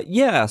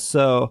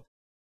 So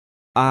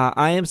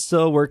I am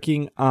still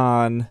working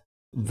on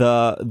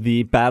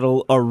the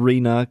battle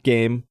arena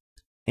game,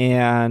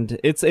 and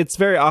it's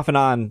very off and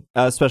on,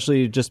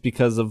 especially just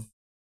because of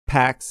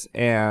PAX,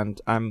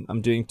 and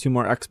I'm doing 2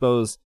 more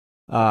expos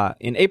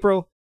in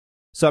April,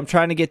 so I'm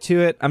trying to get to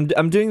it.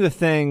 I'm doing the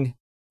thing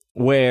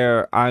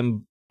where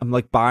I'm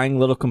like buying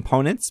little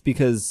components,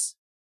 because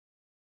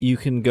you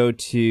can go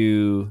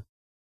to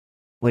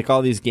like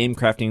all these game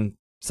crafting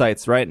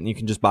sites, right? And you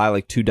can just buy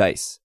like 2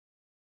 dice,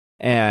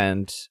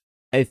 and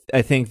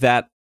I think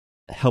that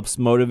helps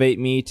motivate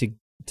me to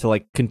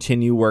like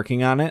continue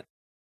working on it.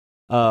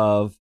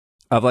 Of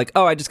like,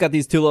 oh, I just got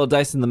these 2 little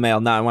dice in the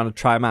mail. Now I want to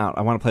try them out.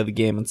 I want to play the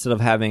game instead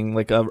of having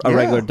like a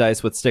regular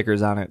dice with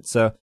stickers on it.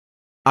 So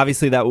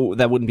obviously that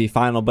wouldn't be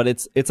final, but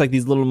it's like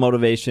these little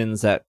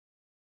motivations that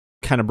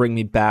kind of bring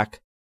me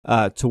back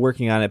to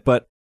working on it.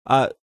 But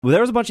there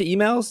was a bunch of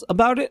emails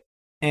about it,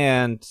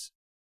 and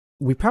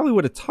we probably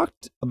would have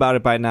talked about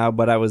it by now,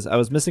 but I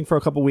was missing for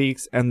a couple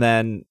weeks, and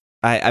then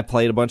I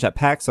played a bunch at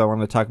PAX, so I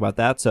wanted to talk about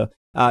that. So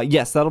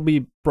yes, that'll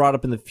be brought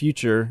up in the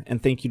future,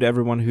 and thank you to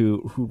everyone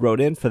who wrote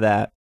in for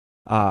that.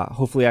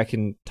 Hopefully I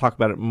can talk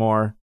about it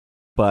more,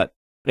 but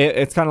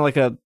it's kind of like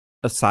a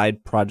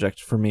side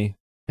project for me,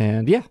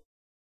 and yeah.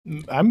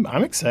 I'm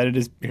excited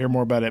to hear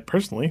more about it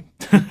personally.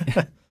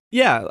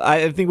 Yeah,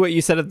 I think what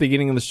you said at the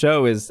beginning of the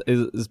show is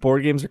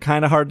board games are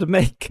kind of hard to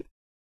make.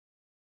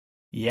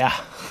 Yeah.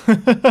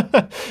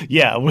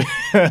 Yeah.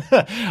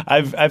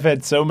 I've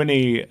had so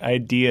many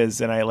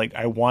ideas, and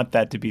I want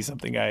that to be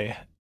something I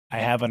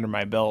have under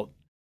my belt.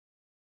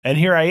 And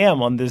here I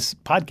am on this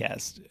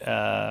podcast.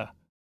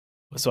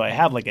 So I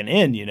have like an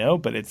in,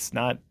 but it's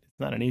not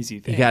an easy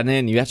thing. You got an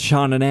in. You got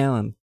Sean and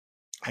Alan.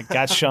 I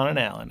got Sean and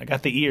Alan. I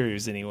got the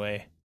ears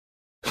anyway.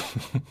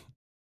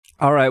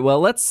 All right. Well,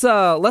 let's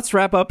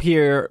wrap up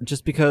here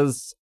just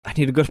because I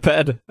need to go to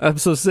bed. I'm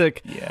so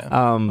sick.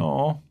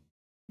 Yeah.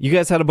 You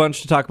guys had a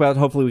bunch to talk about.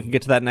 Hopefully we can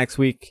get to that next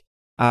week.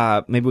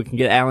 Maybe we can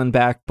get Alan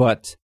back.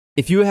 But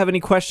if you have any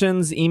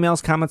questions,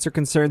 emails, comments, or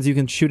concerns, you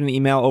can shoot an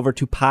email over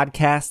to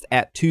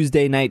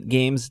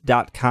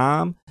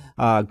podcast@tuesdaynightgames.com.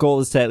 Goal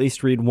is to at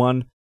least read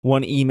one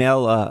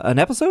email an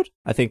episode.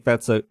 I think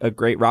that's a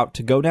great route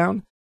to go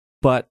down.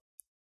 But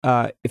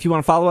if you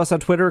want to follow us on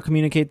Twitter,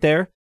 communicate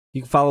there.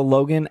 You can follow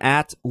Logan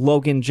at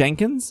Logan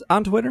Jenkins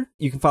on Twitter.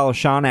 You can follow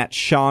Sean at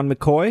Sean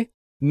McCoy.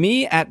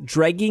 Me at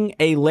Dragging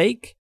a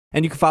Lake.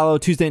 And you can follow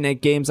Tuesday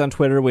Night Games on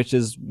Twitter, which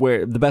is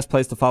where the best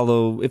place to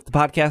follow if the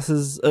podcast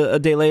is a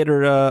day late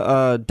or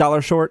a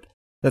dollar short.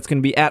 That's going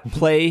to be at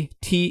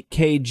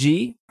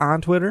PlayTKG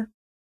on Twitter.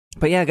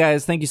 But yeah,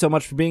 guys, thank you so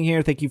much for being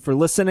here. Thank you for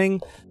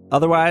listening.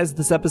 Otherwise,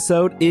 this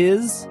episode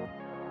is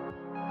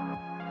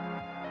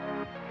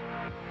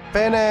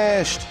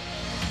finished.